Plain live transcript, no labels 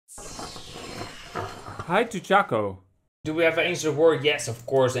Hi to Chaco. Do we have an Ancient of War? Yes, of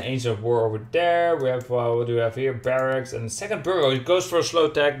course, an Ancient of War over there. We have, what do we have here? Barracks and the second burrow. It goes for a slow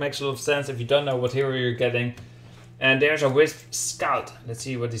tag, makes a lot of sense if you don't know what hero you're getting. And there's a Wisp Scout. Let's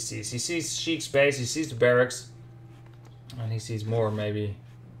see what he sees. He sees Sheik's base, he sees the barracks. And he sees more, maybe.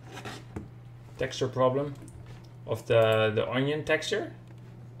 Texture problem of the onion texture.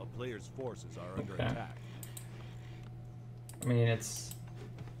 A player's forces are under attack. I mean, it's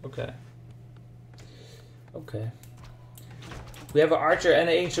okay. Okay. We have an archer and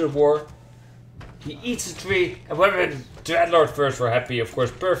an Ancient of War. He eats a tree. And when we Dreadlord first, we're happy. Of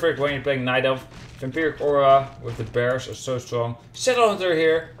course, perfect when you're playing Night Elf. Vampiric Aura with the bears are so strong. Shadowhunter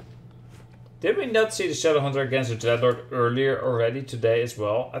here. Did we not see the Shadowhunter against the Dreadlord earlier already today as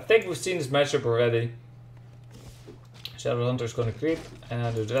well? I think we've seen this matchup already. Shadowhunter is going to creep.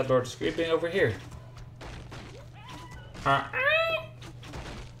 And the Dreadlord is creeping over here.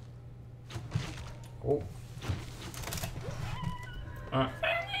 Oh.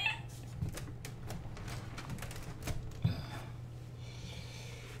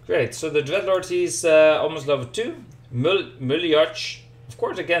 Great, so the Dreadlord, he's almost level 2. Muliach, of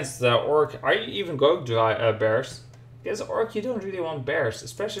course, against the Orc. Are you even going to bears? Against the Orc, you don't really want bears,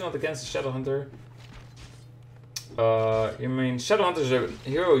 especially not against the Shadowhunter. I mean, Shadowhunter is a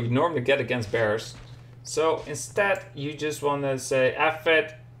hero you normally get against bears. So instead, you just want to say,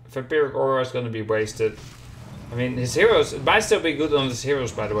 Affet, Vampiric Aura is going to be wasted. I mean, his heroes, it might still be good on his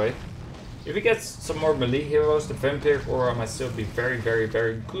heroes, by the way. If he gets some more melee heroes, the Vampiric Aura might still be very, very,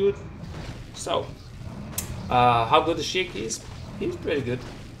 very good. So, how good is Sheik? He's pretty good.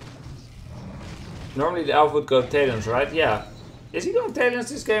 Normally the elf would go Talons, right? Yeah. Is he going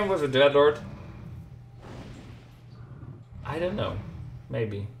Talons this game with a Dreadlord? I don't know.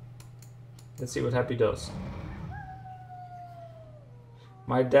 Maybe. Let's see what Happy does.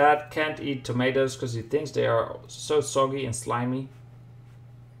 My dad can't eat tomatoes because he thinks they are so soggy and slimy.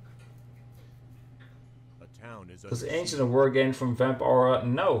 Does Ancient of War gain from Vamp Aura?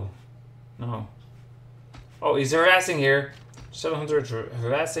 No. No. Oh, he's harassing here. Shadowhunter is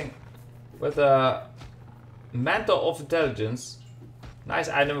harassing with a Mantle of Intelligence. Nice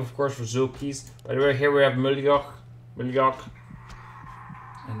item, of course, for Zulkis. By the way, here we have Muliach.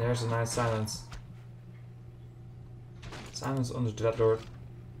 And there's a nice silence. Silence on the Dreadlord.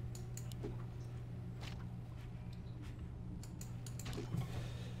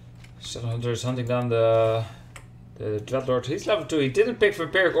 Shadowhunter is hunting down the Dreadlord. He's level 2. He didn't pick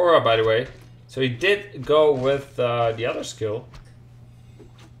Vampiric Aura, by the way. So he did go with the other skill.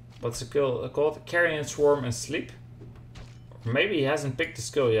 What's the skill called? Carrion, Swarm, and Sleep. Or maybe he hasn't picked the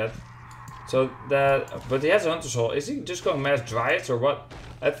skill yet. So but he has a Hunter's Hall. Is he just going Mass Dryads or what?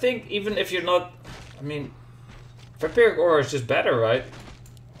 I think even if you're not, I mean, Vampiric Aura is just better, right?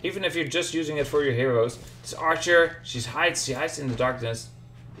 Even if you're just using it for your heroes. This Archer, she hides in the darkness,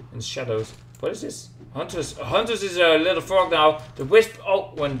 in the shadows. What is this? Hunters is a little frog now. The Wisp,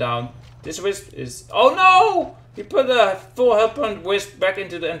 oh, went down. This Wisp is, oh no! He put a full health point Wisp back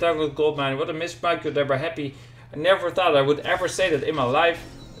into the Entangled Gold Mine. What a mismicro, they were happy. I never thought I would ever say that in my life.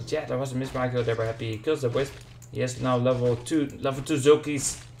 But yeah, that was a mismicro, they were happy. He kills the Wisp. He has now level 2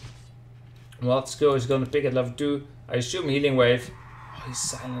 Zulkis. What skill is going to pick at level 2? I assume Healing Wave. Oh, he's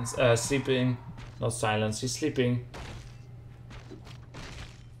silenced, sleeping. Not silenced, he's sleeping.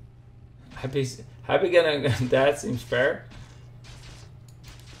 Happy getting undead seems fair.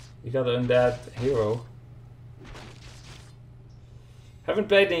 You got an undead hero. Haven't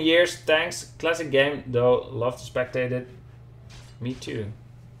played in years, thanks. Classic game though, love to spectate it. Me too.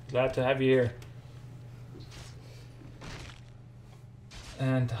 Glad to have you here.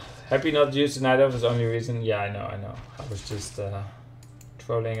 And happy not to use the Night Elf is the only reason. Yeah, I know. I was just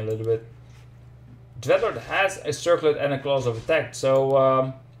trolling a little bit. Dreadlord has a circlet and a clause of attack,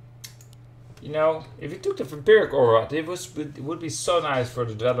 so you know, if he took the Vampiric Aura, it would be so nice for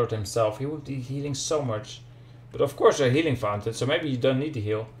the Dreadlord himself. He would be healing so much. But of course, a healing fountain, so maybe you don't need to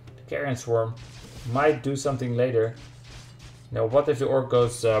heal. The Carrion Swarm might do something later. Now, what if the Orc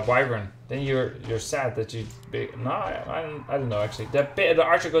goes Wyvern? Then you're sad that you... No, I don't know actually. The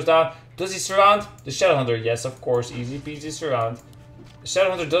Archer goes down. Does he surround? The Shadowhunter, yes, of course. Easy peasy surround. The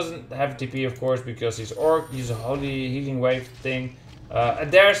Shadowhunter doesn't have TP, of course, because he's Orc. He's a holy healing wave thing.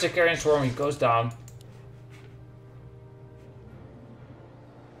 And there's the Carrion Swarm. He goes down.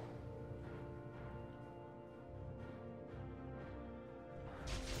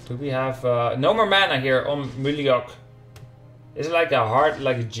 Do we have... no more mana here on Muliach. Is it like a heart,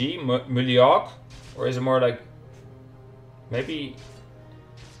 like a G, Muliach? Or is it more like... Maybe...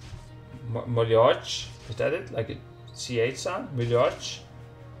 Muliach? Is that it? Like a CH sound? Muliach?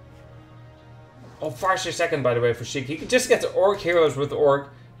 Oh, Farseer second, by the way, for Sheik. He can just get the Orc heroes with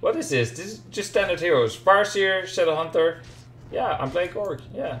Orc. What is this? This is just standard heroes. Farseer, Shadowhunter. Yeah, I'm playing Orc.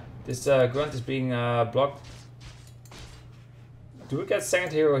 Yeah. This grunt is being blocked. Do we get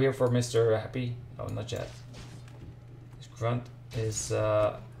second hero here for Mr. Happy? No, not yet. This grunt is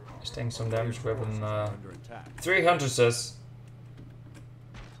taking some damage. Weapon 3 huntresses.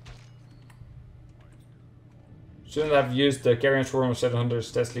 Shouldn't have used the Carrion Swarm of 700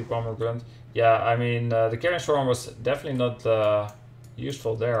 Stealth Sleep Bomber Grunt. Yeah, I mean, the Carrion Swarm was definitely not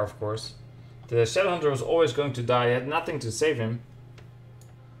useful there, of course. The Shadowhunter was always going to die. He had nothing to save him.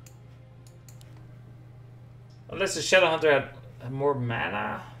 Unless the Shadowhunter had more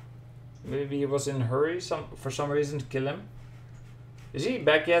mana. Maybe he was in a hurry for some reason to kill him. Is he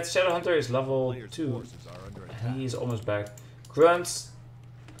back yet? Shadowhunter is level 2. And he is almost back. Grunts,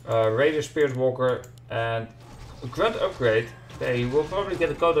 Raider Spirit Walker, and Grunt upgrade. Okay, he will probably get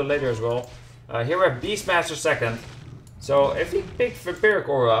a Coda later as well. Here we have Beastmaster second. So if he picked Vampiric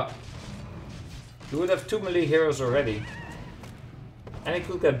Aura, he would have 2 melee heroes already. And he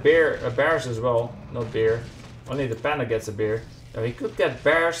could get bears as well. Not bear. Only the panda gets a bear. He could get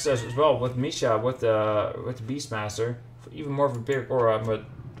bears as well with Misha, with the Beastmaster. For even more Vampiric Aura, but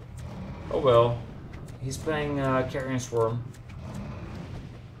oh well. He's playing Carrion Swarm.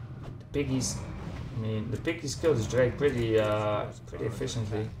 The piggies. I mean, the piggies killed this Drake pretty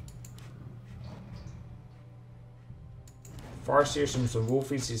efficiently. Farseer, some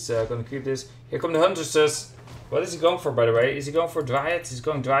wolfies. He's gonna keep this. Here come the huntresses. What is he going for, by the way? Is he going for dryads? He's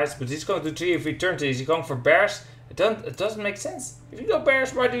going dryads, but he's going to 3 if he turns. Is he going for bears? It doesn't make sense. If you go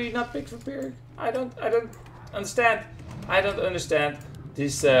bears, why do you not pick Vampiric? I don't understand. I don't understand.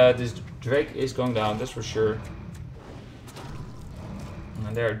 This Drake is going down, that's for sure.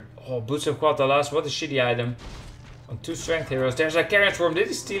 And there, oh, Boots of Quatalas, what a shitty item. On 2 strength heroes. There's a Carrion Swarm. Did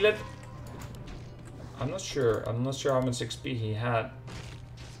he steal it? I'm not sure. I'm not sure how much XP he had.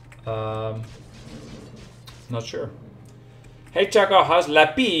 Not sure. Hey Chaco, how's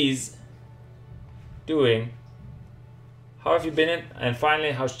Lapis doing? How have you been in? And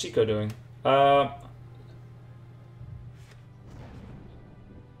finally, how's Chico doing?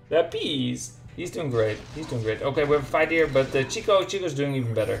 Lapis, he's doing great. He's doing great. Okay, we have a fight here, but Chico's doing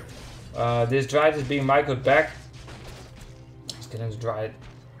even better. This Dryad is being Michaeled back. He's getting his Dryad.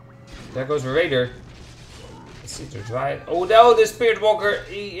 There goes the Raider. Let's see the Dryad. Oh no, the Spirit Walker,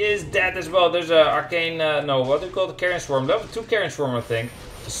 he is dead as well. There's a arcane, no, what do you call the Carrion Swarm? Level 2 Carrion Swarm, I think.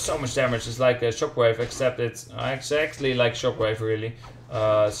 There's so much damage. It's like a Shockwave, except it's exactly like Shockwave, really.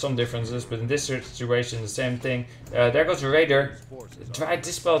 Some differences, but in this situation, the same thing. There goes the Raider. Dryad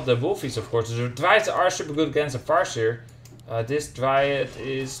dispelled the Wolfies, of course. The Dryads are super good against a Farseer. This Dryad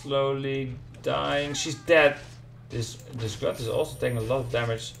is slowly dying. She's dead. This Grunt is also taking a lot of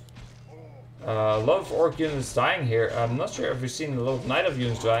damage. A lot of Orc units dying here. I'm not sure if we've seen a lot of Night Elf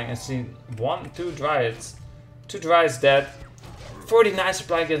units dying. I've seen 2 Dryads. 2 Dryads dead. 49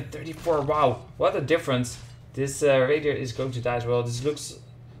 supply against 34. Wow, what a difference. This Raider is going to die as well. This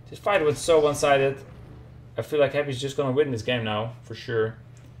fight was so one-sided. I feel like Happy's just gonna win this game now, for sure.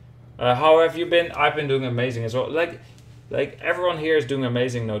 How have you been? I've been doing amazing as well. Like everyone here is doing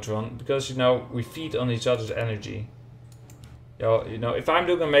amazing, Notron, because you know we feed on each other's energy. You know, if I'm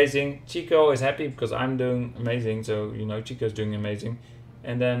doing amazing, Chico is happy because I'm doing amazing. So you know, Chico's doing amazing,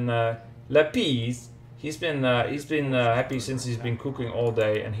 and then Lapis, he's been happy since he's been cooking all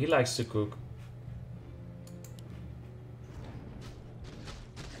day, and he likes to cook.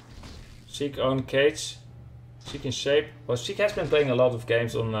 Sheik own cage. Sheik in shape. Well, Sheik has been playing a lot of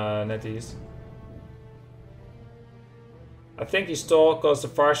games on NetEase. I think he stole because the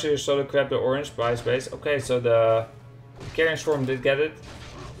Farseer solo grabbed the orange by his base. Okay, so the Carrion Swarm did get it.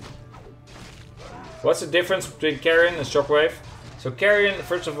 What's the difference between Carrion and Shockwave? So Carrion,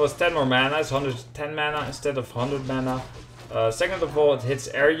 first of all, is 10 more mana. It's 110 mana instead of 100 mana. Second of all, it hits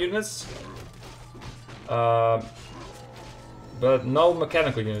air units. But no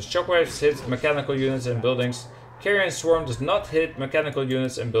mechanical units. Shockwaves hit mechanical units and buildings. Carrion Swarm does not hit mechanical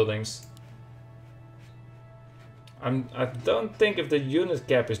units and buildings. I don't think if the unit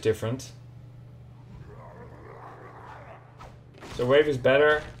cap is different. So Wave is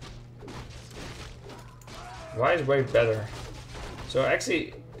better. Why is Wave better? So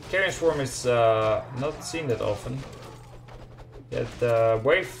actually, Carrion Swarm is not seen that often. Yet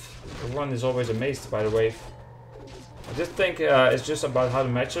Wave, everyone is always amazed by the Wave. I just think it's just about how the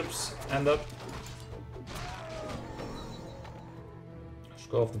matchups end up.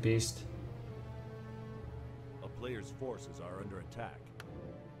 Skull of the Beast. A player's forces are under attack.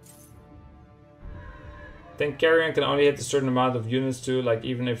 I think Carrion can only hit a certain amount of units too, like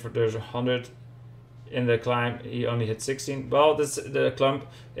even if there's 100 in the climb, he only hit 16. Well, this the clump.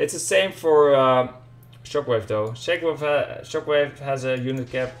 It's the same for Shockwave though. Shockwave has a unit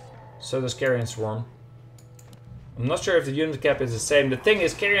cap, so does Carrion Swarm. I'm not sure if the unit cap is the same. The thing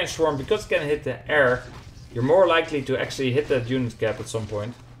is, Carrion Swarm, because it can hit the air, you're more likely to actually hit that unit cap at some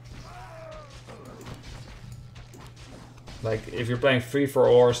point. Like if you're playing free for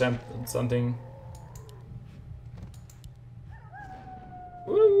all or something.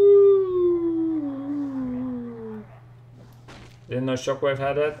 Woo! Didn't know Shockwave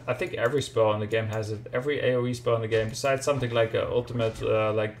had it. I think every spell in the game has it. Every AoE spell in the game, besides something like ultimate,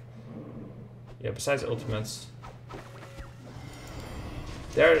 besides ultimates.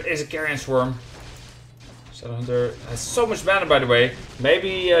 There is a Carrion Swarm. Shadowhunter has so much mana, by the way.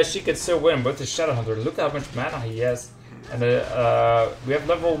 Maybe she could still win with the Shadowhunter. Look how much mana he has. And we have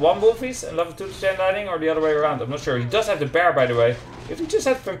level 1 Wolfies and level 2 Chain Lightning, or the other way around. I'm not sure. He does have the bear, by the way. If he just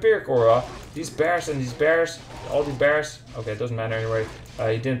had Vampiric Aura, these bears and these bears, all these bears. Okay, it doesn't matter anyway.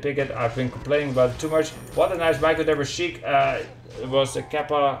 He didn't pick it. I've been complaining about it too much. What a nice micro there was Sheik. It was a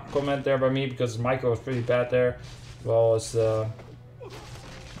Kappa comment there by me because his micro was pretty bad there. Well, it's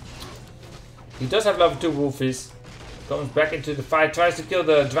he does have level 2 Wolfies. Comes back into the fight. Tries to kill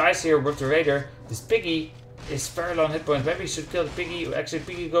the Dries here with the Raider. This Piggy is very low on hit points. Maybe he should kill the Piggy. Actually,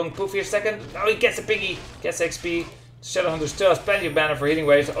 Piggy going poof here second. Oh, he gets the Piggy. Gets XP. Shadowhunter still has plenty of mana for healing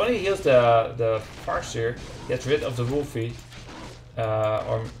waves. Only heals the Farseer. Gets rid of the Wolfie.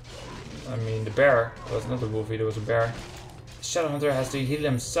 I mean, the bear. Well, it's not the Wolfie, there was a bear. Shadowhunter has to heal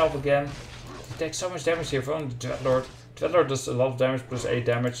himself again. He takes so much damage here from the Dreadlord. Dreadlord does a lot of damage, plus 8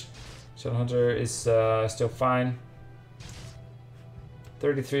 damage. Shadowhunter is still fine.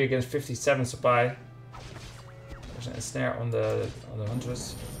 33 against 57 supply. There's a snare on the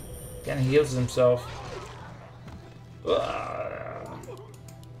Huntress. Again, he heals himself.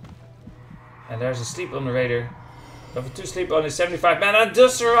 And there's a sleep on the Raider. Level 2 sleep, only 75 mana.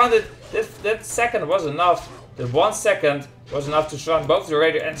 Just surrounded. That second was enough. That 1 second was enough to surround both the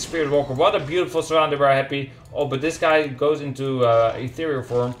Raider and the Spirit Walker. What a beautiful surround. They were happy. Oh, but this guy goes into ethereal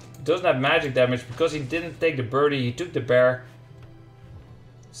form. He doesn't have magic damage because he didn't take the birdie. He took the bear.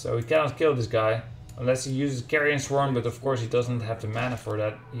 So he cannot kill this guy. Unless he uses Carrion Swarm, but of course he doesn't have the mana for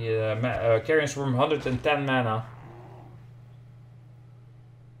that. Carrion Swarm 110 mana.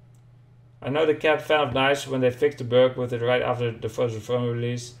 I know they capped Fan of Nice when they fixed the bug with it right after the Frozen Throne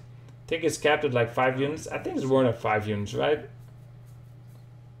release. I think it's capped at like 5 units. I think it's more than 5 units, right?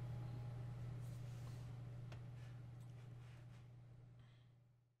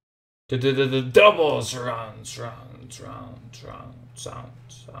 The double surround. The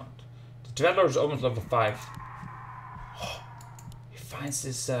Dreadlord is almost level 5. Oh, he finds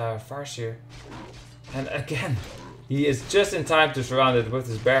this Farseer. And again, he is just in time to surround it with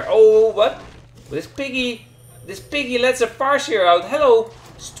his bear. Oh, what? This piggy lets a Farseer out. Hello,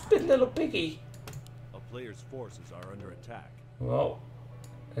 stupid little piggy. A player's forces are under attack. Well,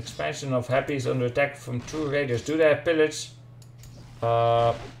 expansion of Happy is under attack from 2 Raiders. Do they have pillage?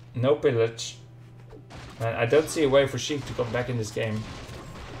 No pillage. And I don't see a way for Sheik to come back in this game.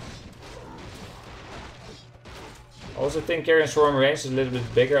 I also think Carrion Swarm range is a little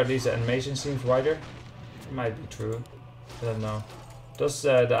bit bigger, at least the animation seems wider. It might be true. I don't know.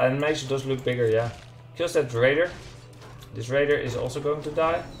 The animation does look bigger, yeah. Kills that Raider. This Raider is also going to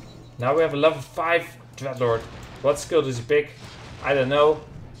die. Now we have a level 5 Dreadlord. What skill does he pick? I don't know.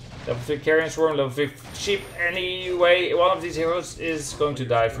 Level 3 Carrion Swarm, level 3 Sheep. Anyway, one of these heroes is going to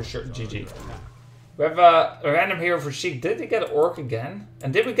die for sure. GG. We have a random hero for Sheik. Did we get Orc again?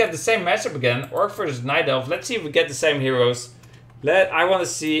 And did we get the same matchup again? Orc versus Night Elf. Let's see if we get the same heroes. I want to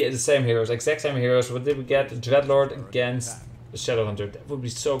see the same heroes. Exact same heroes. What did we get? Dreadlord against the Shadowhunter. That would be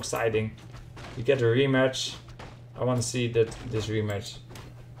so exciting. We get a rematch. I want to see this rematch.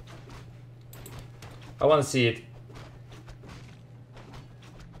 I want to see it.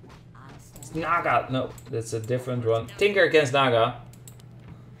 It's Naga. No, that's a different one. Tinker against Naga.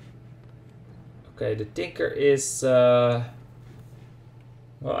 Okay, the Tinker is... well,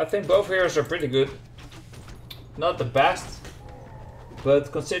 I think both heroes are pretty good. Not the best.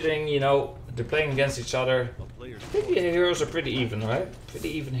 But considering, you know, they're playing against each other, I think the heroes are pretty even, right? Pretty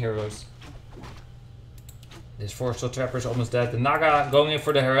even heroes. This Forest Trapper is almost dead. The Naga going in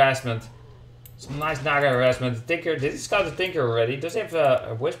for the harassment. Some nice Naga harassment. The Tinker, did he scout the Tinker already? Does he have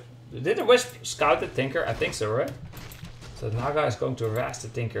a Wisp? Did the Wisp scout the Tinker? I think so, right? So the Naga is going to harass the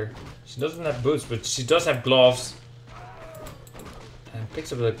Tinker. She doesn't have boots, but she does have gloves. And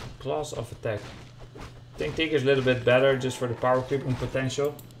picks up the claws of attack. I think Tinker's a little bit better just for the power creeping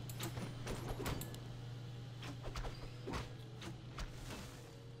potential.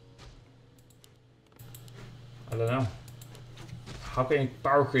 I don't know. How can you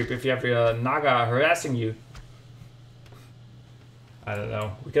power creep if you have a Naga harassing you? I don't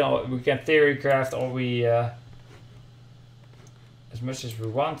know. We can theory craft all we as much as we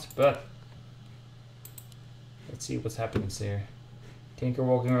want, but let's see what happens here. Tinker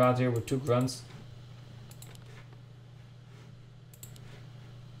walking around here with 2 grunts.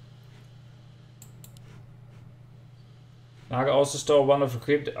 Naga also stole one of the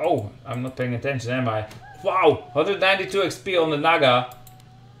creep. Oh, I'm not paying attention, am I? Wow, 192 XP on the Naga.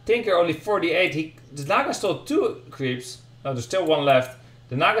 Tinker only 48. The Naga stole 2 creeps. No, there's still 1 left.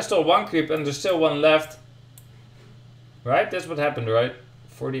 The Naga stole 1 creep and there's still 1 left. Right? That's what happened, right?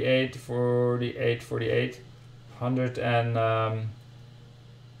 48, 48, 48.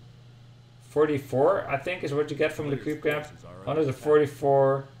 144, I think, is what you get from the creep camp.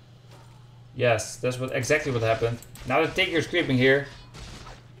 144. Yes, that's exactly what happened. Now the Tinker's creeping here.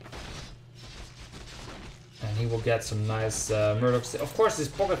 And he will get some nice Murlocs. Of course, this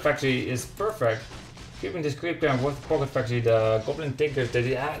Pocket Factory is perfect. Keeping this creep camp with the Pocket Factory, the Goblin Tinkers,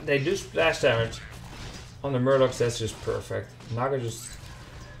 they do splash damage on the Murlocs. That's just perfect. Naga just...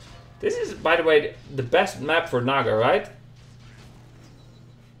 This is, by the way, the best map for Naga, right?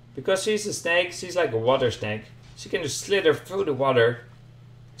 Because she's a snake, she's like a water snake. She can just slither through the water.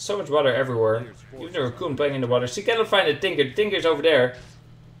 So much water everywhere. Even a raccoon playing in the water. She cannot find the Tinker. The Tinker's over there.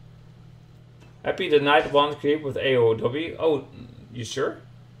 Happy the Night 1 creep with AOW. Oh, you sure?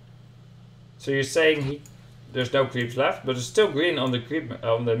 So you're saying there's no creeps left, but it's still green on the creep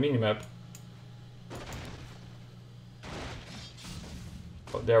on the minimap.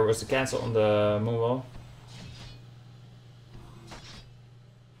 Oh, there was the cancel on the moonwall.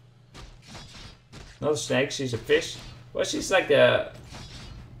 Not a snake, she's a fish. Well, she's like a...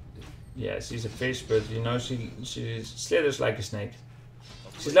 Yeah, she's a fish, but you know, she slithers like a snake.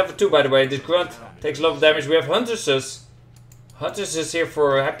 She's level 2, by the way. This grunt takes a lot of damage. We have Huntresses. Huntresses here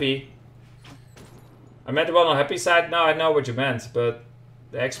for Happy. I meant the one on Happy side. Now I know what you meant, but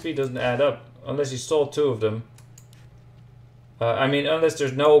the XP doesn't add up. Unless you stole 2 of them. I mean, unless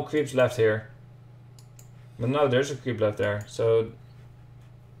there's no creeps left here. But no, there's a creep left there. So...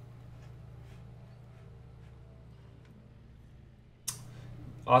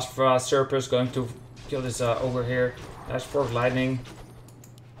 Asphra Surplus going to kill this over here. Dash Fork Lightning.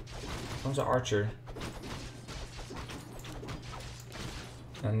 Comes an archer.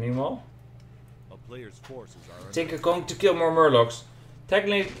 And meanwhile, a player's forces are Tinker going to kill more Murlocs.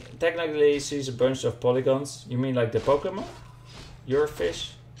 Technically, she's a bunch of polygons. You mean like the Pokemon? You're a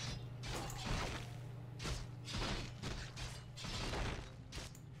fish.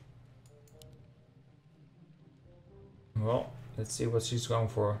 Well, let's see what she's going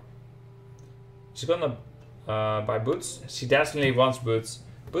for. She's gonna buy boots. She definitely wants boots.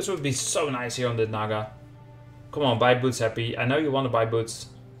 Boots would be so nice here on the Naga. Come on, buy boots, Happy. I know you want to buy boots.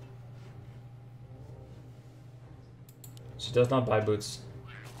 She does not buy boots.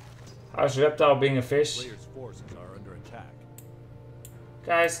 How's Reptile being a fish? Player's forces are under attack.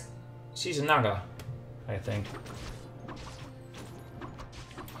 Guys, she's a Naga, I think.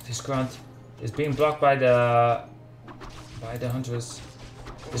 This grunt is being blocked by the Huntress.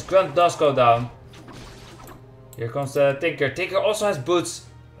 This grunt does go down. Here comes the Tinker. Tinker also has boots.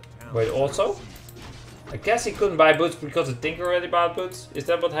 Wait, also? I guess he couldn't buy boots because the Tinker already bought boots. Is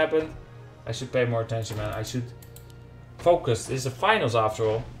that what happened? I should pay more attention, man. I should focus. This is the finals after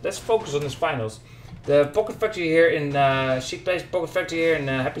all. Let's focus on this finals. The Pocket Factory here in Sheik plays Pocket Factory here in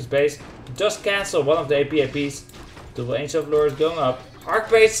Happy's base. Just cancel one of the APs. Double Angel of Lure is going up.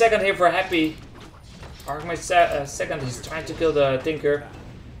 Archmage second here for Happy. Archmage second. He's trying to kill the Tinker.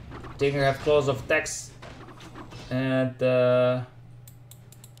 Tinker have claws of attacks. And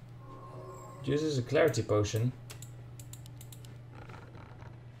uses a clarity potion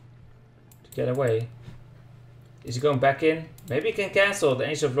to get away. Is he going back in? Maybe he can cancel the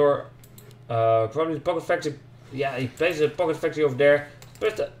Angel of Lore. Probably the Pocket Factory. Yeah, he places the Pocket Factory over there.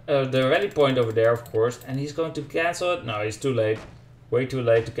 But the rally point over there, of course. And he's going to cancel it. No, he's too late. Way too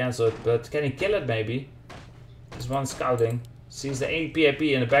late to cancel it. But can he kill it maybe? There's one scouting. Sees the PAP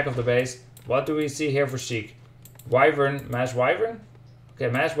in the back of the base. What do we see here for Sheik? Wyvern. Mass Wyvern? Okay,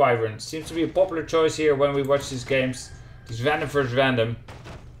 Mass Wyvern. Seems to be a popular choice here when we watch these games. These random versus random.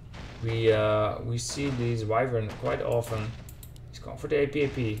 We see these Wyvern quite often. He's going for the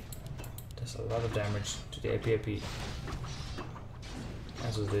APAP. Does a lot of damage to the APAP.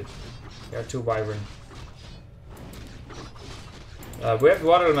 Cancels it. There are 2 Wyvern. We have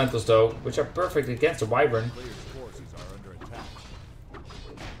Water Elementals though, which are perfect against the Wyvern.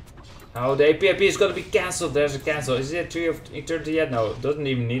 Oh, the APAP is gonna be cancelled. There's a cancel. Is it 3 of eternity yet? No, doesn't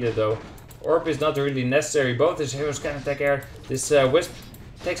even need it though. Orb is not really necessary. Both his heroes can attack air. This Wisp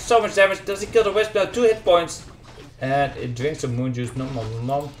takes so much damage. Does he kill the Wisp? No, 2 hit points. And it drinks some moon juice. Nom nom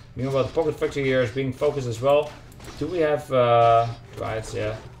nom. Meanwhile, the Pocket Factory here is being focused as well. Do we have Dryads?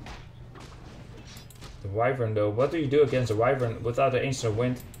 Yeah. The Wyvern though. What do you do against a Wyvern without the Ancient of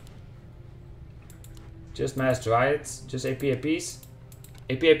Wind? Just mass Dryads. Just AP APs.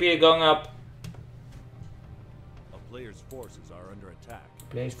 AP AP going up. A player's forces are under attack.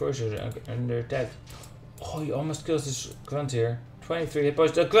 Player's forces are under attack. Oh, he almost kills this Grunt here. 23 hit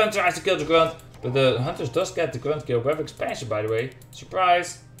points. The Grunt tries to kill the Grunt. But the Hunters does get the Grunt kill. We have expansion by the way.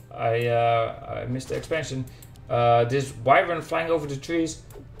 Surprise! I missed the expansion. This Wyvern flying over the trees.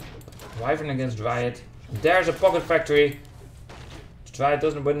 Wyvern against Dryad. There's a Pocket Factory. Dryad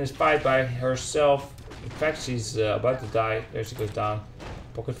doesn't win this fight by herself. In fact, she's about to die. There she goes down.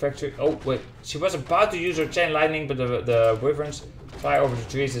 Pocket Factory. Oh, wait. She was about to use her Chain Lightning, but the Wyverns fly over the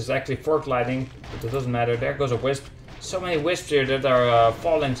trees. It's actually Fork Lightning, but it doesn't matter. There goes a Wisp. So many Wisps here that are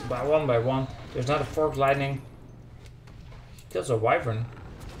falling by one. There's not a Fork Lightning. He kills a Wyvern.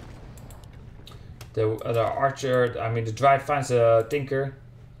 The other Archer, I mean the Dryad finds a Tinker.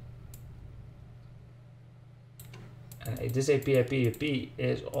 And this AP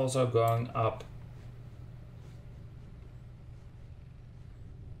is also going up.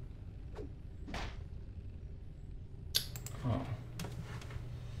 Oh.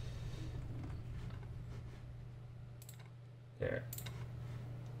 There.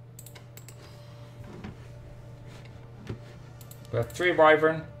 We have 3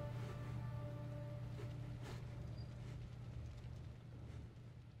 Wyvern.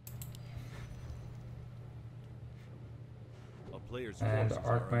 And the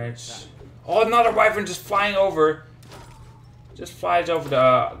Archmage. Oh, another Wyvern just flying over. Just flies over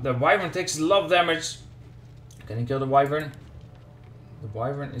the Wyvern takes a lot of damage. Can he kill the Wyvern? The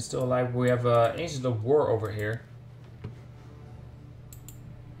Wyvern is still alive. We have Ancient of War over here.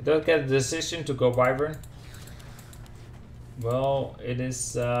 I don't get a decision to go Wyvern. Well, it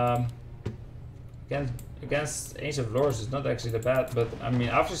is against Ancient of Lords. It's not actually that bad, but I mean,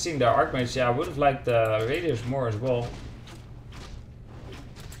 after seeing the Archmage, yeah, I would have liked the Raiders more as well.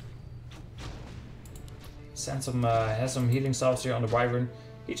 Send some, has some healing salves here on the Wyvern.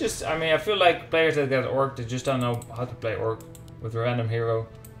 He just, I mean, I feel like players that get Orc, they just don't know how to play Orc with a random hero.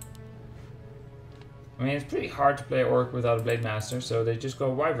 I mean, it's pretty hard to play Orc without a Blade Master, so they just go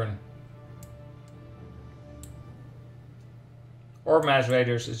Wyvern. Or Mass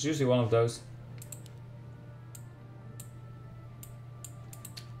Raiders, it's usually one of those.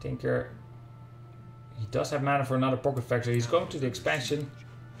 Tinker. He does have mana for another Pocket Factory. He's going to the expansion.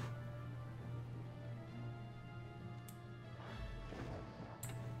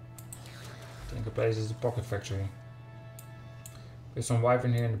 Tinker places the Pocket Factory. There's some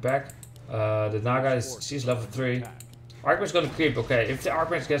Wyvern here in the back. The Naga she's level 3. Archmage's gonna creep. Okay, if the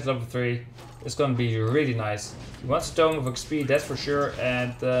Archmage gets level 3, it's gonna be really nice. He wants a Tome of XP, that's for sure.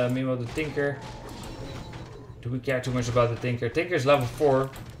 And meanwhile, the Tinker. Do we care too much about the Tinker? Tinker is level 4.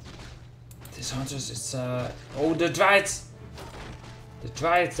 This Hunters, it's oh, the Dryads! The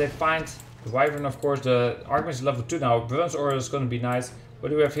Dryads, they find the Wyvern, of course. The Archmage is level 2 now. Bronze Aura is gonna be nice. What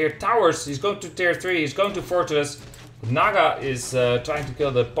do we have here? Towers! He's going to tier 3, he's going to Fortress. Naga is trying to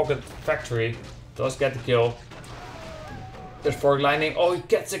kill the Pocket Factory. Does get the kill. There's Fork Lightning. Oh, he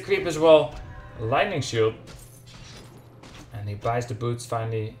gets a creep as well. Lightning Shield. And he buys the boots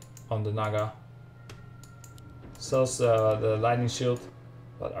finally on the Naga. Sells the Lightning Shield.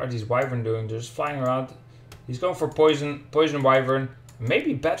 What are these Wyvern doing? They're just flying around. He's going for Poison Wyvern.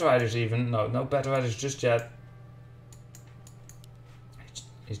 Maybe Bat Riders even. No Bat Riders just yet.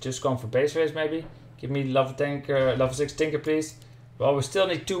 He's just going for base race maybe. Give me level 6 Tinker, please. Well, we still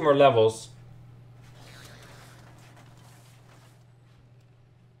need 2 more levels.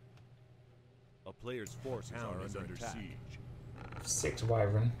 A player's forces are under siege. 6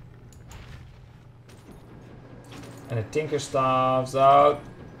 Wyvern. And the Tinker Staff's out.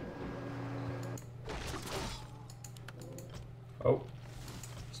 Oh.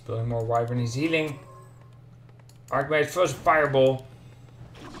 Spilling more Wyvern. He's healing. Archmage first Fireball.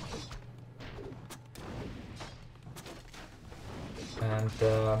 And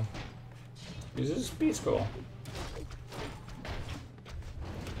this is a speed scroll.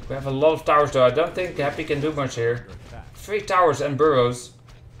 We have a lot of towers though. I don't think Happy can do much here. 3 towers and burrows.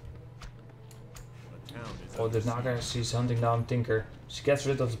 Oh, the Naga, she's hunting down Tinker. She gets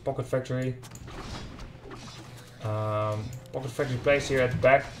rid of the Pocket Factory. Pocket Factory place here at the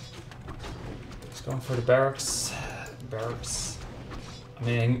back. He's going for the barracks. Barracks. I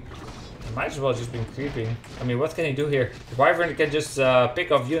mean, he might as well just be creeping. I mean, what can he do here? The Wyvern can just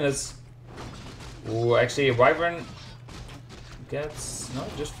pick off units. Ooh, actually a wyvern gets... No,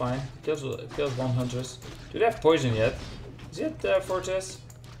 just fine. Kills 100. Do they have poison yet? Is it Fortress?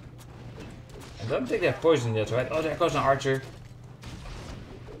 I don't think they have poison yet, right? Oh, there goes an archer.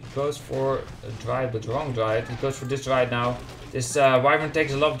 He goes for a Dryad, but the wrong Dryad. He goes for this Dryad now. This wyvern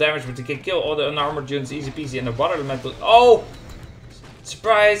takes a lot of damage, but he can kill all the unarmored units easy peasy. And the water elemental... Oh!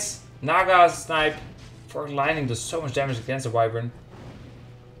 Surprise! Naga snipe. Fork lightning does so much damage against the wyvern.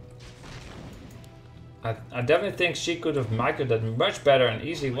 I definitely think she could have microed that much better and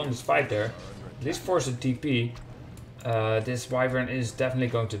easily won this fight there. At least force a TP. This wyvern is definitely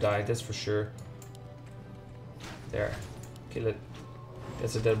going to die, that's for sure. There. Kill it.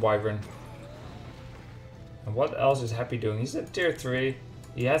 That's a dead wyvern. And what else is Happy doing? He's at tier 3.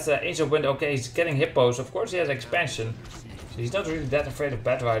 He has an Angel Wind. Okay, he's getting hippos. Of course he has expansion. So he's not really that afraid of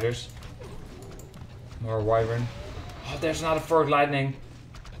Bat Riders. More wyvern. Oh, there's another Fork Lightning.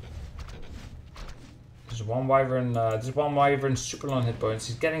 There's one wyvern super long hit points.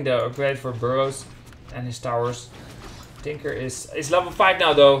 He's getting the upgrade for burrows and his towers. Tinker is level 5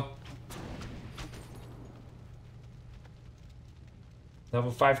 now though.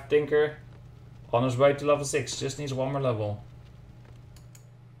 Level 5 Tinker. On his way to level 6. Just needs one more level.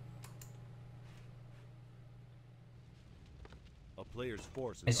 A player's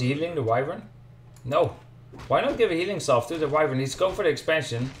forces Is he healing the wyvern? No. Why not give a healing salve to the wyvern? He's going for the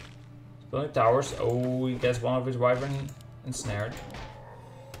expansion. Building towers. Oh, he gets one of his wyvern ensnared.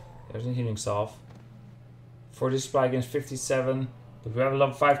 There's a healing salve. 40 supply against 57. But we have a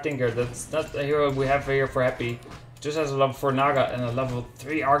level 5 Tinker. That's not the hero we have here for Happy. Just has a level 4 Naga and a level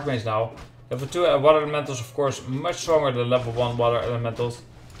 3 Archmage now. Level 2 water elementals, of course, much stronger than level 1 water elementals.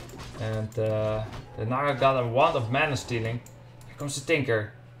 And the Naga got a wand of mana stealing. Here comes the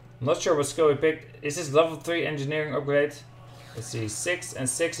Tinker. I'm not sure what skill he picked. Is this level 3 engineering upgrade? Let's see, 6 and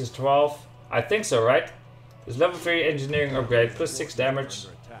 6 is 12. I think so, right? This level 3 engineering upgrade, plus 6 damage.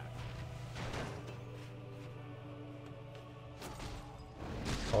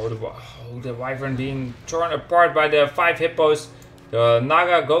 Oh, the wyvern being torn apart by the 5 hippos. The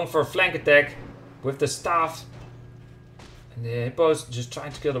Naga going for a flank attack with the staff. And the hippos just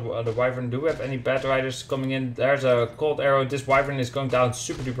trying to kill the wyvern. Do we have any Bat Riders coming in? There's a cold arrow. This wyvern is going down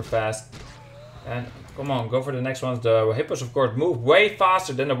super duper fast. And come on, go for the next ones. The hippos, of course, move way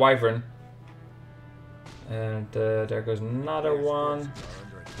faster than the wyvern. And there goes another one.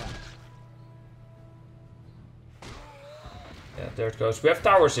 Yeah, there it goes. We have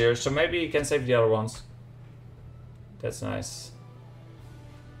towers here, so maybe you can save the other ones. That's nice.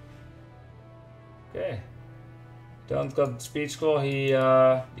 Okay. Don't got speed scroll. He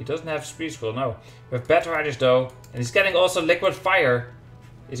doesn't have speed scroll. No. We have Bat Riders though, and he's getting also liquid fire.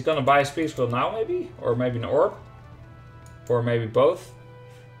 Is he gonna buy a speed scroll now, maybe, or maybe an orb, or maybe both,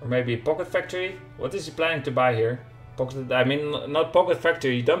 or maybe a pocket factory? What is he planning to buy here? Pocket. I mean, not pocket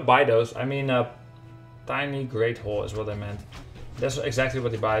factory. You don't buy those. I mean, tiny great hole is what I meant. That's exactly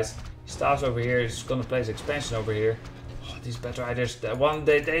what he buys. He starts over here. He's gonna place expansion over here. Oh, these Bat Riders. That one,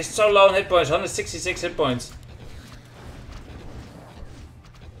 they're so low on hit points. 166 hit points.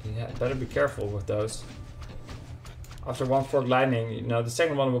 Yeah, better be careful with those. After one Fork Lightning, you know, the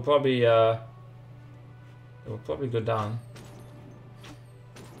second one will probably go down.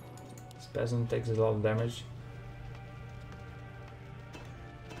 This peasant takes a lot of damage.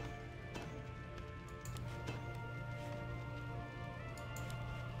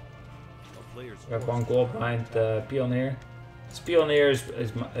 We have one gold behind the Pioneer. This Pioneer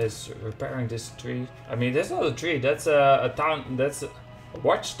is repairing this tree. I mean, that's not a tree. That's a town. That's a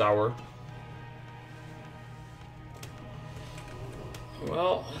watchtower.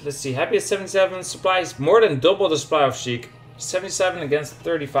 Well, let's see. Happy at 77 supplies, more than double the supply of Sheik. 77 against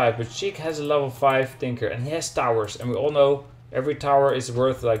 35, but Sheik has a level 5 Tinker and he has towers. And we all know every tower is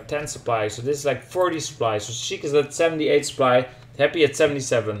worth like 10 supplies. So this is like 40 supplies. So Sheik is at 78 supply, Happy at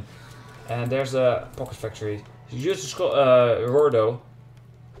 77. And there's a pocket factory. He uses Rordo.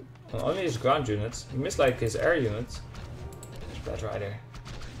 Well, only his ground units. He missed like his air units. There's Bat Rider.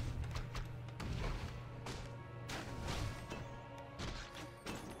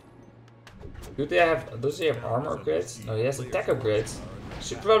 Does he have armor upgrades? No, he has attack upgrades.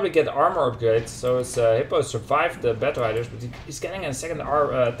 Should probably get armor upgrades. So his Hippo survived the Bat Riders, but he's getting a second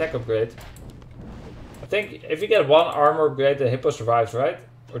attack upgrade. I think if you get one armor upgrade, the Hippo survives, right?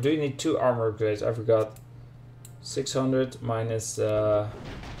 Or do you need 2 armor upgrades? I forgot. 600 minus 11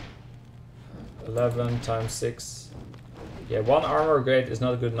 times 6. Yeah, 1 armor upgrade is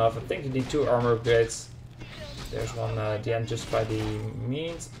not good enough. I think you need 2 armor upgrades. There's one at the end just by the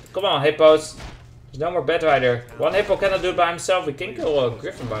means. Come on, Hippos. There's no more Bat Rider. One Hippo cannot do it by himself. He can kill a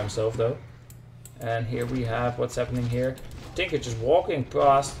Griffin by himself, though. And here we have what's happening here. Tinker just walking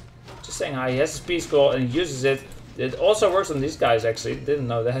past, just saying hi. He has his speed scroll and he uses it. It also works on these guys actually. Didn't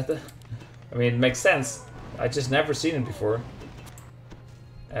know that. I mean, it makes sense. I just never seen it before.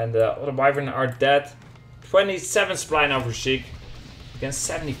 And all the Wyvern are dead. 27 supply now for Sheik against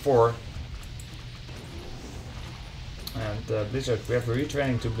 74. And Blizzard, we have a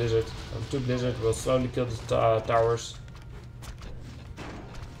retraining to Blizzard. To Blizzard will slowly kill the towers.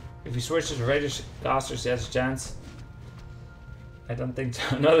 If he switches to Raiders casters, he has a chance. I don't think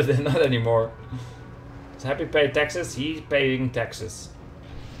so. Not anymore. Is Happy pay taxes? He's paying taxes.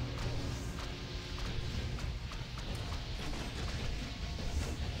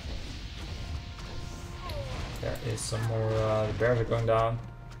 There is some more. The bears are going down.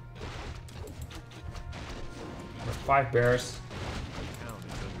 There are 5 bears.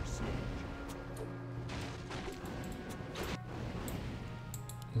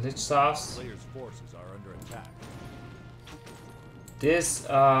 Lich Staffs. Players' forces are under attack. This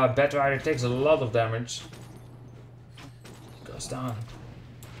Bat Rider takes a lot of damage. Goes down.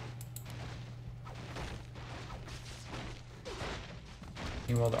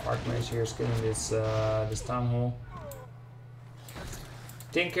 Meanwhile, the Archmage here is killing this this town hall.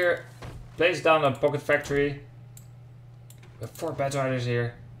 Tinker plays down a pocket factory. We have 4 Bat Riders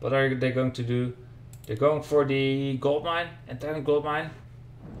here. What are they going to do? They're going for the gold mine, entire gold mine.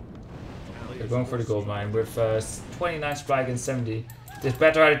 They're going for the gold mine with 29 supply against 70. This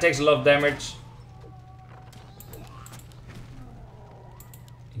Bat Rider takes a lot of damage.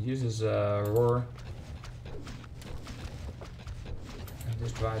 He uses roar. And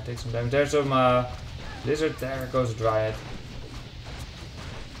this Dryad takes some damage. There's some lizard. There goes a Dryad.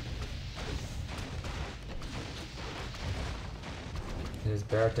 This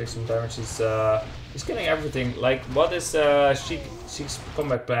bear takes some damage. He's killing everything. Like, what is Sheik's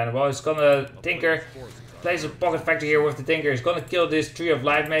comeback plan? Well, he's gonna Tinker, plays a pocket factory here with the Tinker. He's gonna kill this Tree of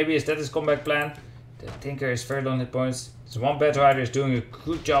Life maybe. Is that his comeback plan? The Tinker is very low on hit points. This one Bat Rider is doing a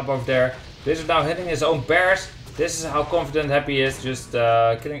good job over there. This is now hitting his own bears. This is how confident Happy is. Just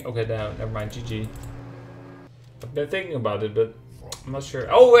killing. Okay, no, never mind. GG. I've been thinking about it, but I'm not sure.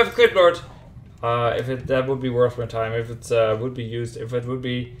 Oh, we have a Crypt Lord. That would be worth my time. If it would be used. If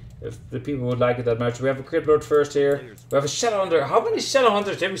the people would like it that much. We have a Crypt Lord first here. We have a Shadow Hunter. How many Shadow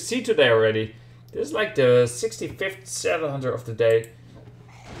Hunters did we see today already? This is like the 65th Shadow Hunter of the day.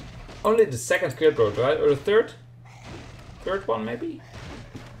 Only the 2nd Crypt Lord, right? Or the 3rd? 3rd one, maybe?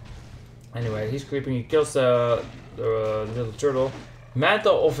 Anyway, he's creeping. He kills the little turtle.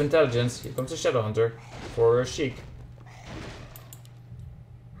 Mantle of Intelligence. Here comes the Shadow Hunter for Sheik.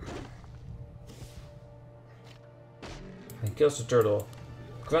 And kills the turtle.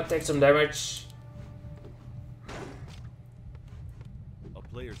 Grunt takes some damage. A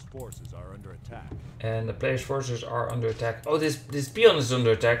player's forces are under attack. And the player's forces are under attack. Oh, this peon is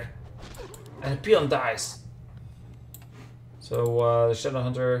under attack. And the peon dies. So the Shadow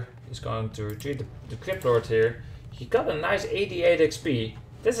Hunter is going to retreat. The Crypt Lord here. He got a nice 88 XP.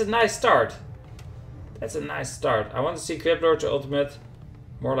 That's a nice start. That's a nice start. I want to see Crypt Lord's ultimate.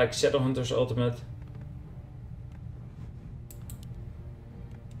 More like Shadow Hunter's ultimate.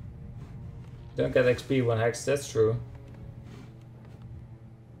 Don't get XP when hexed, that's true.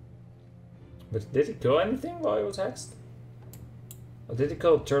 But did he kill anything while he was hexed? Or did he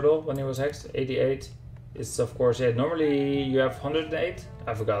kill a turtle when he was hexed? 88 is of course, yeah, normally you have 108.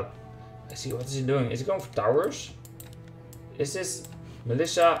 I forgot. I see, what is he doing? Is he going for towers? Is this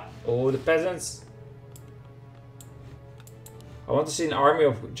militia? Oh, the peasants. I want to see an army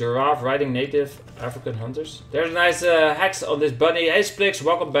of giraffe riding native African hunters. There's a nice hex on this bunny. Hey Splix,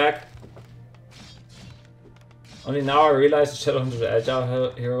 welcome back. Only now I realize the Shadow Hunter is the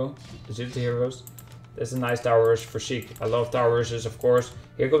agile hero, agility heroes. That's a nice towers for Sheik. I love towers, of course.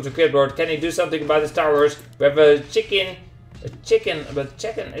 Here comes the Crypt Lord. Can he do something about his towers? We have a chicken, but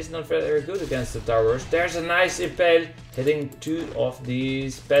chicken is not very good against the towers. There's a nice impale hitting 2 of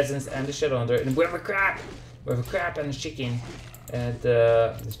these peasants and the Shadow Hunter. And we have a crab. We have a crab and a chicken. And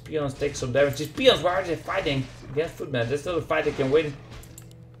these peons take some damage. These peons, why are they fighting against Footman? That's not a fight they can win.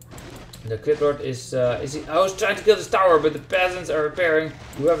 The Crypt Lord is he? Oh, he's trying to kill this tower, but the peasants are repairing.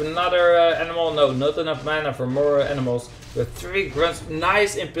 We have another animal. No, not enough mana for more animals. We have 3 grunts.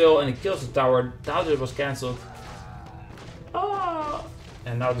 Nice impale, and he kills the tower. Doubt it was cancelled. Oh!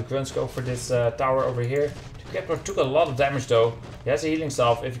 And now the grunts go for this tower over here. The Crypt Lord took a lot of damage though. He has a healing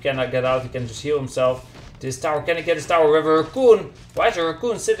salve. If he cannot get out, he can just heal himself. This tower, can he get his tower? We have a raccoon. Why is a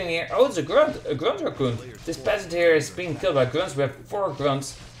raccoon sitting here? Oh, it's a grunt raccoon. This peasant here is being killed by grunts. We have 4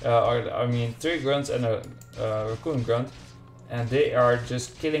 grunts. I mean 3 grunts and a raccoon grunt. And they are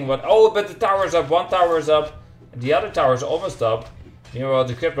just killing what... Oh, but the tower is up. One tower is up. And the other tower is almost up. Meanwhile,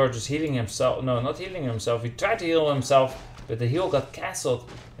 the Crypt Lord is healing himself. No, not healing himself. He tried to heal himself, but the heal got cancelled.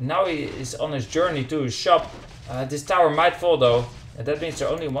 And now he is on his journey to his shop. This tower might fall though. And that means there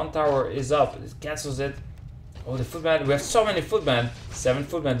only one tower is up. It cancels it. Oh, the footman. We have so many footmen. 7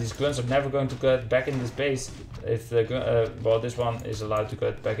 footmen. These grunts are never going to get back in this base. If the well, this one is allowed to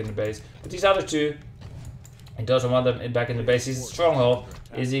get back in the base. But these other 2, he doesn't want them back in the base. He's a stronghold.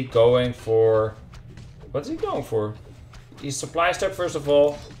 Is he going for... What is he going for? He's supply stuck first of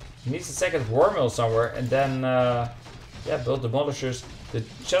all. He needs a second war mill somewhere. And then, yeah, build demolishers. The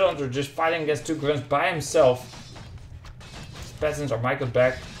Shadowhunter just fighting against 2 grunts by himself. His peasants are michaeled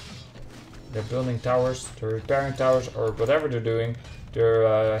back. They're building towers. They're repairing towers or whatever they're doing.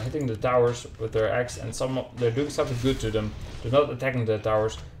 They're hitting the towers with their axe. And they're doing something good to them. They're not attacking the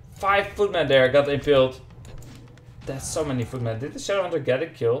towers. 5 footmen there got impaled. That's so many footmen. Did the Shadowhunter get a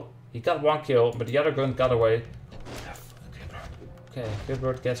kill? He got 1 kill, but the other grunt got away. Okay, Crypt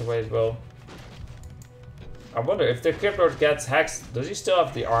Lord gets away as well. I wonder if the Crypt Lord gets hexed, does he still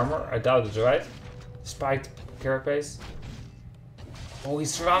have the armor? I doubt it, right? Spiked carapace. Oh,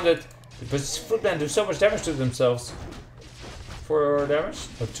 he's surrounded. But his footmen do so much damage to themselves. 4 damage?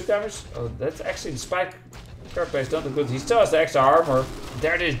 Oh, 2 damage? Oh, that's actually the spiked carapace, not good. He still has the extra armor.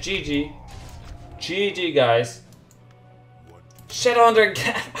 There it is, GG. GG, guys. Shadowhunter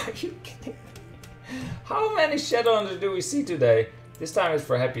again? Are you kidding? How many Shadowhunters do we see today? This time it's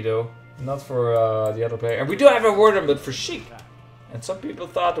for Happy though, not for the other player. And we do have a Warden, but for Sheik. And some people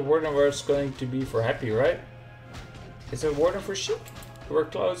thought the Warden was going to be for Happy, right? Is it a Warden for Sheik? We're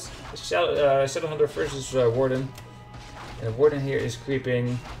close. Shadowhunter versus Warden. And the Warden here is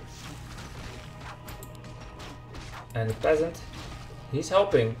creeping. And the peasant, he's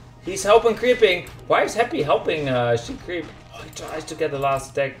helping. He's helping creeping. Why is Happy helping Sheik creep? Oh, he tries to get the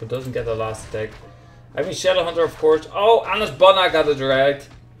last attack, but doesn't get the last attack. I mean Shadowhunter, of course. Oh, Anas Bonna got it right.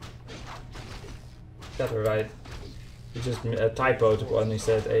 Got it right. He just typoed when he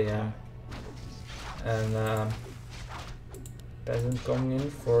said AM. And peasant coming in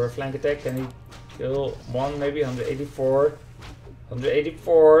for a flank attack. Can he kill 1 maybe? 184.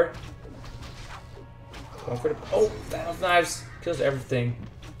 184. Going for the... Oh, Fan of Knives. Kills everything.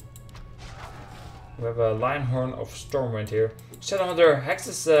 We have a Lionhorn of Stormwind here. Shadowhunter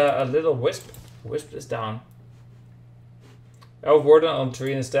hexes a little Wisp. Wisp is down. Oh, Warden on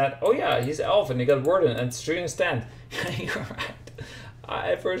Trina stand. Oh yeah, he's elf and he got Warden and Trina stand. You're right.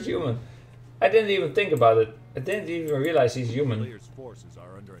 I first human. I didn't even think about it. I didn't even realize he's human.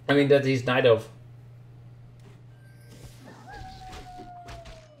 I mean that he's night elf.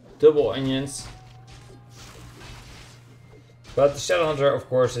 Double onions. But the Shadowhunter, of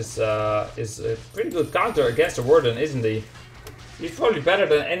course, is a pretty good counter against the Warden, isn't he? He's probably better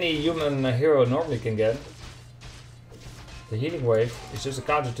than any human hero normally can get. The Healing Wave is just a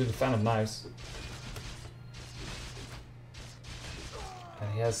counter to the Fan of Knives.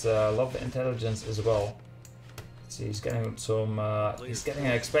 And he has a lot of intelligence as well. Let's see, he's getting some. He's getting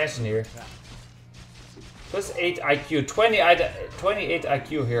an expansion here. Plus 8 IQ, 28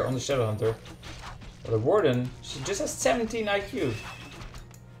 IQ here on the Shadowhunter. But the Warden, she just has 17 IQ.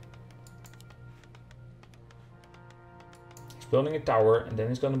 He's building a tower and then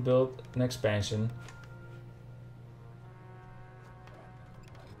he's gonna build an expansion.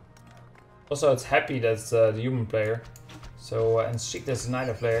 Also, it's Happy that's the human player. So, and Sheik that's the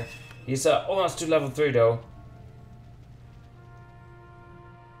Night player. He's almost to level 3 though.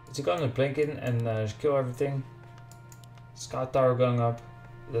 Is he gonna blink in and kill everything? Scout tower going up.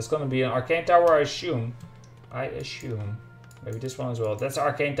 There's gonna be an arcane tower, I assume. Maybe this one as well. That's the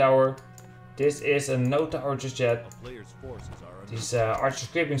arcane tower. This is a no tower just yet. These archers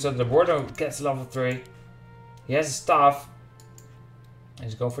creeping so the Warden gets level 3. He has a staff. And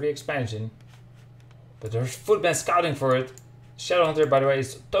he's going for the expansion. But there's footmen scouting for it. Shadowhunter, by the way,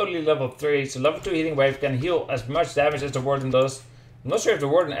 is totally level 3. So level 2 healing wave can heal as much damage as the Warden does. I'm not sure if the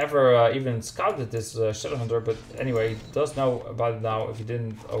Warden ever even scouted this Shadowhunter, but anyway, he does know about it now if he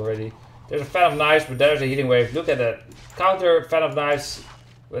didn't already. There's a Fan of Knives, but there's a Healing Wave. Look at that. Counter Fan of Knives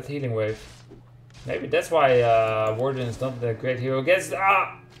with Healing Wave. Maybe that's why Warden is not the great hero against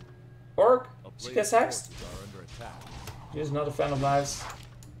Orc. She gets hexed. He's another Fan of Knives.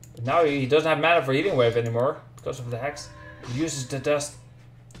 But now he doesn't have mana for Healing Wave anymore because of the hex. He uses the dust.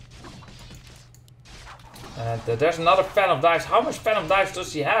 And there's another Fan of Knives. How much Fan of Knives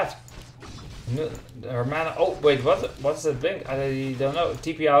does she have? Her mana. Oh wait, what's that blink? I don't know.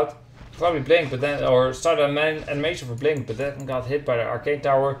 TP out. Probably blink, but then or start an animation for blink, but then got hit by the arcane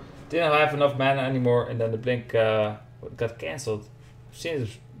tower. Didn't have enough mana anymore, and then the blink What got cancelled? I've seen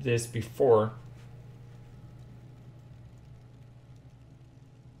this before.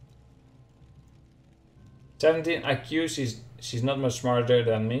 "17 IQ, she's not much smarter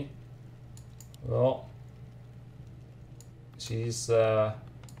than me." Well, she's not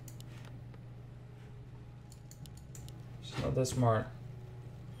that smart.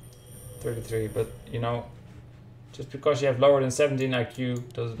 33, but you know, just because you have lower than 17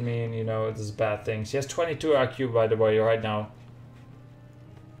 IQ doesn't mean, you know, it is a bad thing. She has 22 IQ, by the way, right now.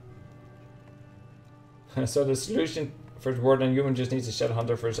 So the solution for the warden human just needs a shadow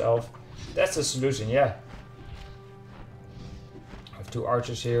hunter for his elf. That's the solution, yeah. I have 2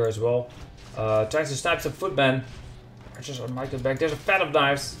 archers here as well. Trying to snipe some footmen. Archers are mighty back. There's a fan of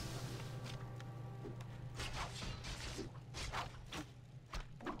knives.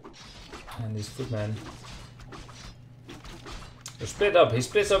 And these footmen. They're split up. He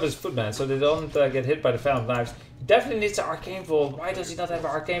splits up his footmen so they don't get hit by the fan of knives. He definitely needs an arcane vault. Why does he not have an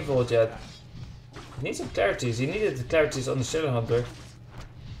arcane vault yet? He needs some clarities. He needed the clarities on the shadow hunter.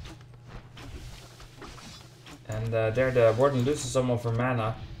 And there the warden loses some of her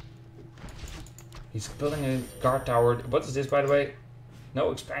mana. He's building a guard tower. What is this, by the way?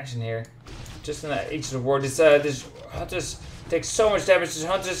 No expansion here. Just an Age of the War. This Hunters takes so much damage. This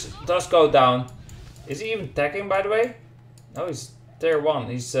Hunters does go down. Is he even attacking, by the way? No, he's tier 1.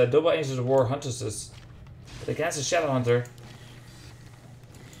 He's double Age of the War Huntresses. But against the Shadow Hunter.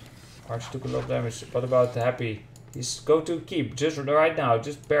 Arch took a lot of damage. What about the Happy? He's go to keep. Just right now.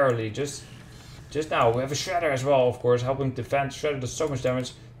 Just barely. Just now. We have a Shredder as well, of course. Helping defend. Shredder does so much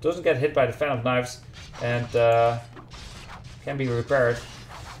damage. Doesn't get hit by the fan of knives. And can be repaired.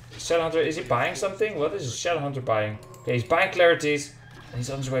 Shadow Hunter, is he buying something? What is Shadow Hunter buying? Okay, he's buying clarities. And he's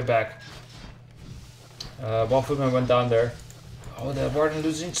on his way back. One footman went down there. Oh, the warden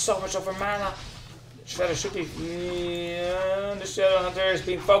losing so much of her mana. Shredder should be... Yeah, the Shadow Hunter is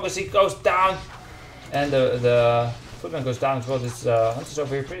being focused. He goes down. And the footman goes down as well. This Hunter's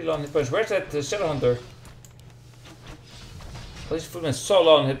over here pretty low on hit points. Where's that Shadow Hunter? Oh, this footman's so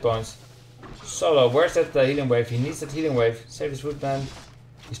low on hit points. So low. Where's that healing wave? He needs that healing wave. Save his footman.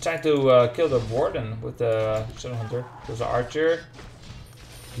 He's trying to kill the warden with the Shadow Hunter. Kills the archer.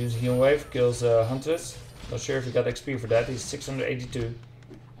 Uses healing wave. Kills Huntress. Not sure if he got XP for that. He's 682.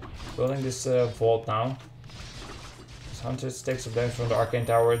 Building this vault now. This Huntress takes some damage from the arcane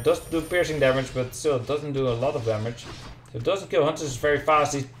tower. It does do piercing damage, but still it doesn't do a lot of damage. So it doesn't kill Huntress very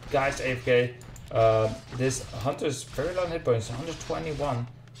fast. These guys AFK. This Hunter's very low on hit points. 121.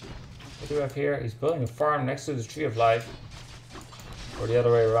 What do we have here? He's building a farm next to the Tree of Life. Or the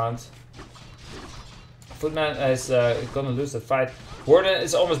other way around. Footman is gonna lose that fight. Warden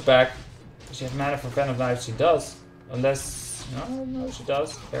is almost back. Does she have mana for Fan of Knives? She does. Unless... No, she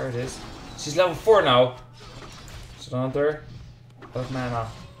does. There it is. She's level 4 now. So Hunter. Of mana.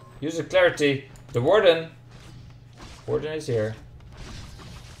 Use the clarity. The Warden. Warden is here.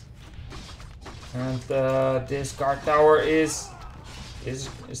 And this guard tower is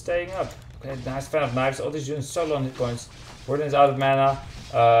staying up. Okay, nice Fan of Knives. All these units so low on hit points. Warden is out of mana.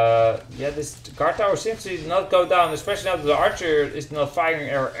 Yeah, this guard tower seems to not go down, especially now that the archer is not firing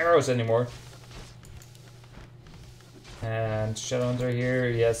arrows anymore. And Shadow Hunter here,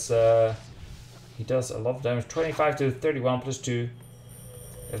 yes, he does a lot of damage. 25 to 31 plus 2.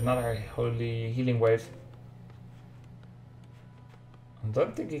 There's another holy healing wave. I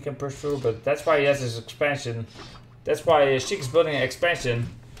don't think he can push through, but that's why he has his expansion. That's why Sheik is building an expansion.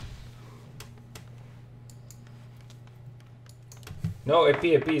 No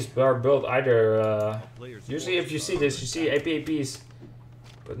AP-APs are built either. Usually if you see this, you see AP-APs.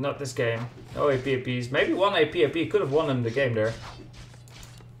 But not this game. No AP-APs. Maybe one AP-AP could have won him the game there.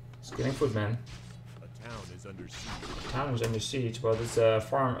 He's killing footmen. A town is under siege. The town is under siege. Well, this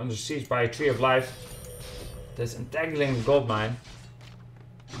farm under siege by a Tree of Life. That's entangling the gold mine.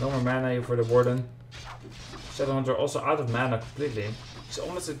 No more mana here for the Warden. Shadow Hunter also out of mana completely. He's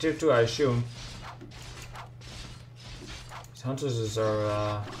almost at tier 2, I assume. These Hunters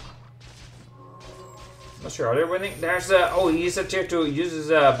are... not sure, are they winning? There's oh, he's at tier 2. Uses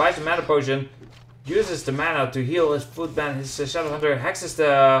buys a mana potion. Uses the mana to heal his footman. His Shadow Hunter hexes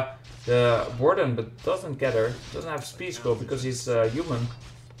the Warden, but doesn't get her. Doesn't have speed scroll because he's human.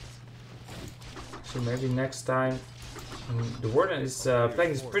 So maybe next time. The Warden is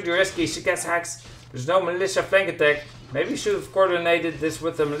playing this pretty risky. She gets hacks. There's no militia flank attack. Maybe he should have coordinated this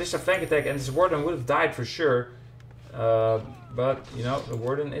with the militia flank attack, and this Warden would have died for sure. But you know, the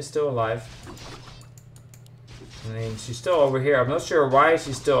Warden is still alive. I mean, she's still over here. I'm not sure why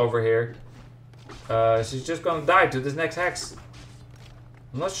she's still over here. She's just gonna die to this next hex.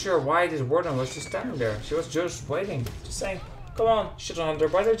 I'm not sure why this warden was just standing there. She was just waiting. Just saying, come on, Shadowhunter,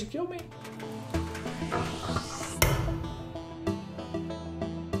 why don't you kill me?